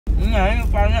No, I ain't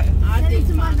find nothing. Send it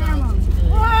to my grandma.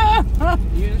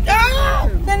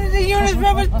 Send it to Eunice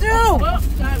Rivers too.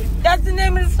 That's the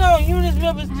name of the song, Eunice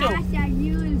Rivers too. Hashtag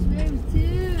Eunice Rivers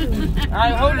too.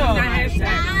 Alright, hold on. I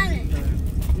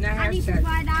need some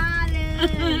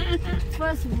 $5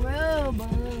 for some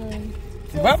Robux.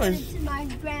 So Rubbers? send it to my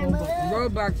grandma.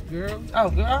 Robux, girl. Oh,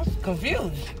 girl, I was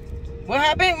confused. What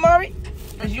happened, Maury?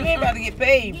 Cause you ain't about to get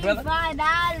paid, Give brother. me $5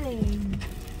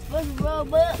 for some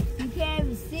Robux. You can't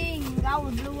even sing. I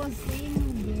was doing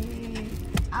singing.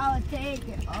 I would take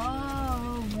it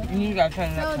over. You gotta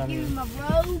turn it up So some. give me my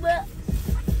Robux.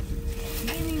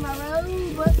 Give me my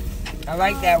Robux. I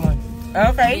like that one.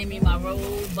 Okay. Give me my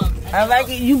Robux. I like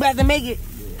it. You about to make it.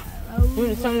 You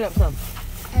need to turn it up some.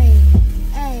 Hey,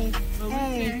 hey,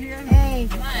 hey,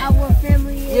 our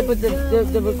family is Yeah, but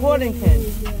the recording can.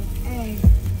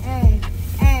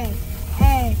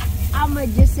 Hey, I'ma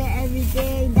just say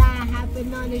everything that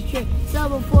happened on this trip. So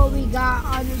before we got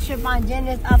on the trip, my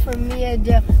dentist offered me a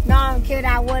deal. No, I'm kidding,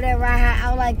 I wouldn't ride her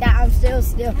out like that. I'm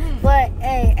still. But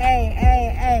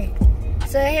hey.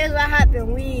 So here's what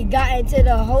happened. We got into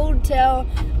the hotel.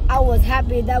 I was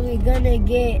happy that we gonna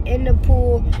get in the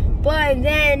pool. But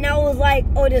then I was like,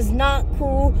 oh, this not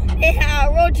cool. It had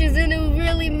roaches and it was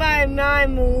really my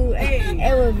mood.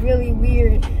 It was really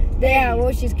weird. They had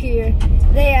roaches here.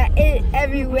 They had it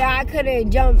everywhere. I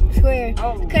couldn't jump square.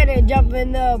 Couldn't jump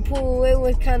in the pool. It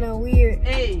was kind of weird.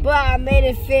 But I made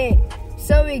it fit.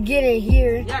 So we get it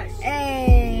here.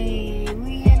 Hey,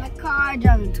 we in the car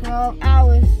driving 12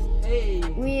 hours.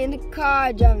 We in the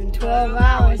car driving 12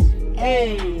 hours.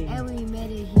 Hey, and we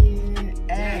made it here.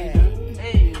 Hey,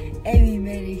 and we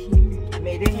made it here.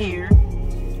 Made it here.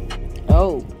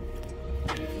 Oh.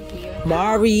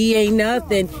 Maury ain't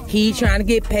nothing. He trying to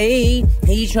get paid.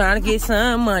 He trying to get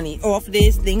some money off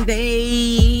this thing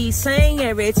they sing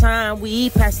every time we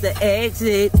pass the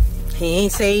exit. He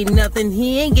ain't say nothing.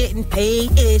 He ain't getting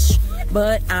paid-ish.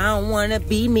 But I don't want to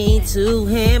be mean to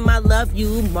him. I love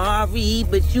you, Maury,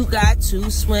 but you got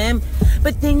to swim.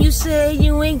 But then you say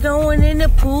you ain't going in the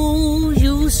pool.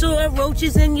 You saw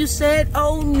roaches and you said,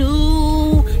 oh,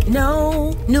 no.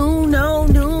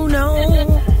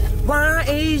 Why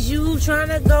is you trying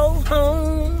to go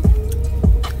home?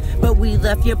 But we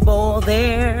left your ball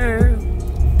there.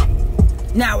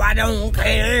 Now I don't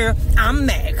care. I'm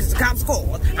mad because the cops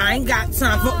called. I ain't got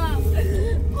time for...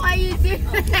 Why you doing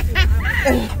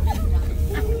that?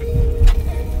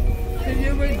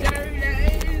 You were dirty.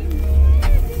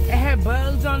 It had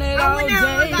bugs on it all day.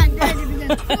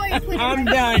 I'm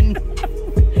done.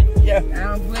 Yeah. I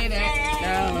don't play that. No,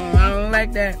 I don't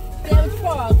like that.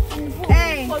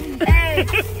 Hey,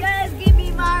 just give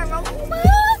me my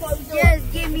Robux.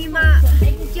 Just give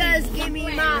me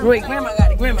my. Wait, Grandma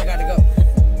gotta go.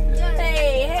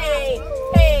 Hey.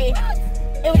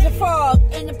 It was a frog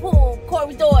in the pool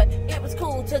corridor. It was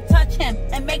cool to touch him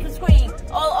and make him scream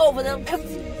all over the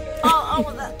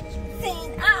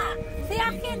scene. See,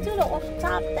 I can't do the off the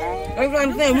top thing. That's what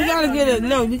I'm saying. We gotta get a,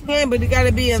 no, we can, but it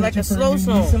gotta be like a slow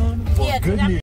song. Yeah,